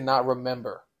literally cannot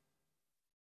remember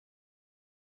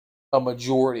a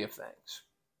majority of things.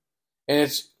 And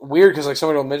it's weird because like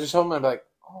somebody will mention something, and I'll be like,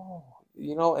 oh,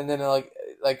 you know, and then like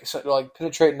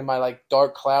penetrate into my like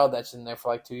dark cloud that's in there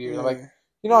for like 2 years. I'm like,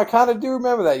 you know, I kind of do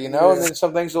remember that, you know, and then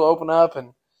some things will open up,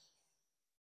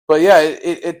 but yeah,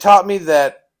 it taught me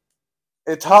that.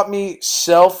 It taught me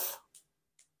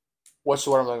what's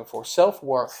the word I'm looking for?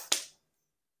 Self-worth.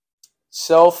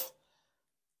 Because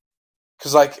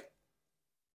like,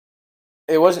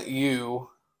 it wasn't you,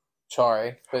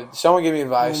 sorry, but someone gave me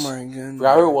advice. Oh my goodness.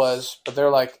 Forgot who it was, but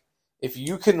they're like, if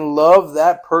you can love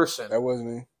that person. That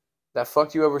wasn't me. That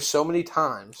fucked you over so many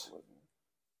times.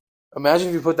 Imagine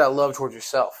if you put that love towards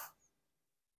yourself.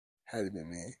 Had to be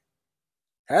me.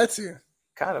 Had to.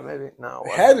 Kind of, maybe. No.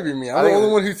 It had to be me. I'm the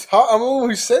only one who taught. I'm the only one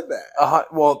who said that.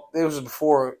 Well, it was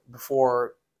before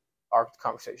our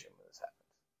conversation when this happened.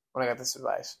 When I got this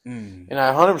advice. And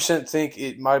I 100% think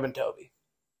it might have been Toby.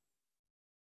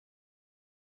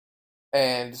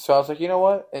 And so I was like, you know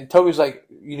what? And Toby's like,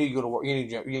 you need to go to work. You need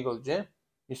to go to the gym.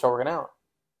 You start working out.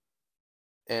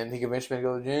 And he convinced me to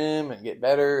go to the gym and get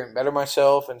better and better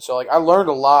myself. And so like I learned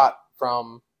a lot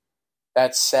from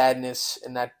that sadness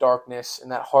and that darkness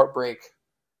and that heartbreak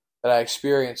that I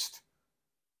experienced.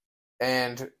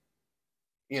 And,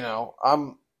 you know,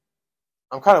 I'm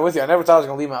kind of with you. I never thought I was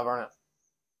going to leave Mount Vernon.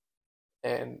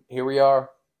 And here we are.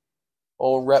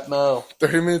 Old Rep Mo.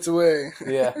 30 minutes away.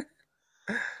 Yeah.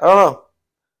 I don't know.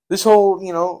 This whole,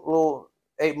 you know, little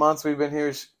 8 months we've been here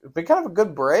has been kind of a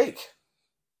good break.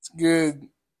 It's good.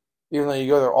 Even though you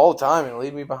go there all the time and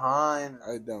leave me behind.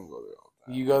 I don't go there all the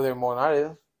time. You go there more than I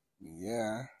do.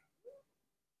 Yeah.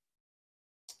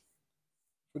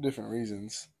 For different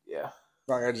reasons. Yeah.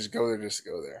 Like I just go there just to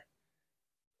go there.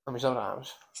 I mean,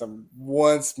 sometimes.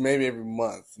 Once, maybe every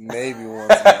month. Maybe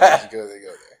once a month. Just go there.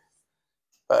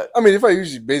 But I mean, if I'm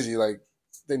usually busy, like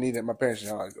they need it, my parents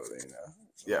know how to go there, you know.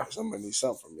 So yeah. If somebody needs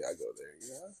something from me, I go there, you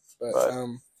know. But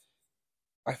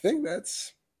I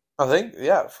think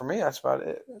yeah, for me, that's about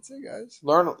it. That's it, guys.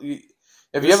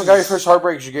 If you haven't got your first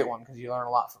heartbreak, you should get one because you learn a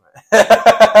lot from it.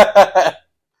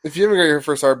 If you haven't got your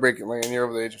first heartbreak and you're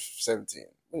over the age of 17,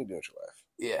 what are you doing with your life?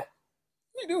 Yeah.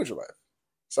 What are you doing with your life?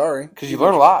 Sorry. Because you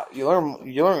learn a lot. You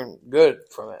learn good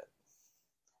from it.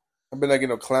 I've been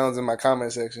like, clowns in my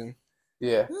comment section.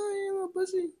 Yeah. Oh, you little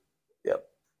pussy. Yep.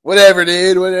 Whatever,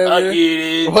 dude. Whatever.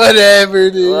 Dude.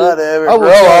 Whatever, dude. Whatever.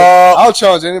 I'll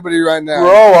challenge anybody right now.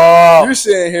 Grow up. You're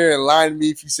sitting here and lying to me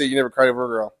if you say you never cried over a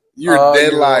girl. You're a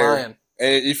dead liar. Lying.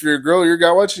 And if you're a girl, you're a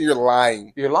guy watching, you're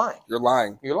lying. You're lying. You're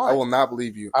lying. You're lying. I will not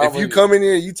believe you. If you come in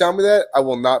here and you tell me that, I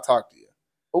will not talk to you.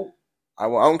 Oh. I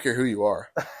don't care who you are.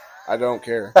 I don't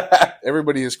care.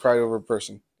 Everybody has cried over a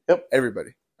person. Yep.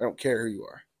 Everybody. I don't care who you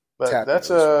are. But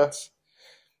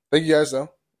Thank you guys,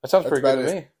 though. That sounds pretty good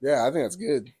to me. Yeah, I think that's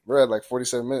good. We're at like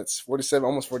 47 minutes. 47,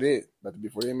 almost 48. About to be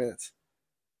 48 minutes.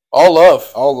 All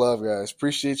love. All love, guys.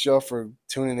 Appreciate y'all for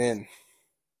tuning in.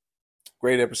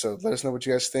 Great episode. Let us know what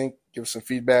you guys think. Give us some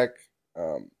feedback.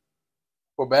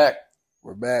 We're back.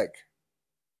 We're back.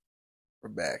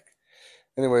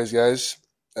 Anyways, guys,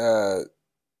 all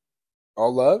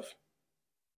love.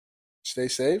 Stay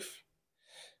safe.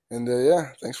 And,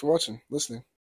 thanks for watching, listening.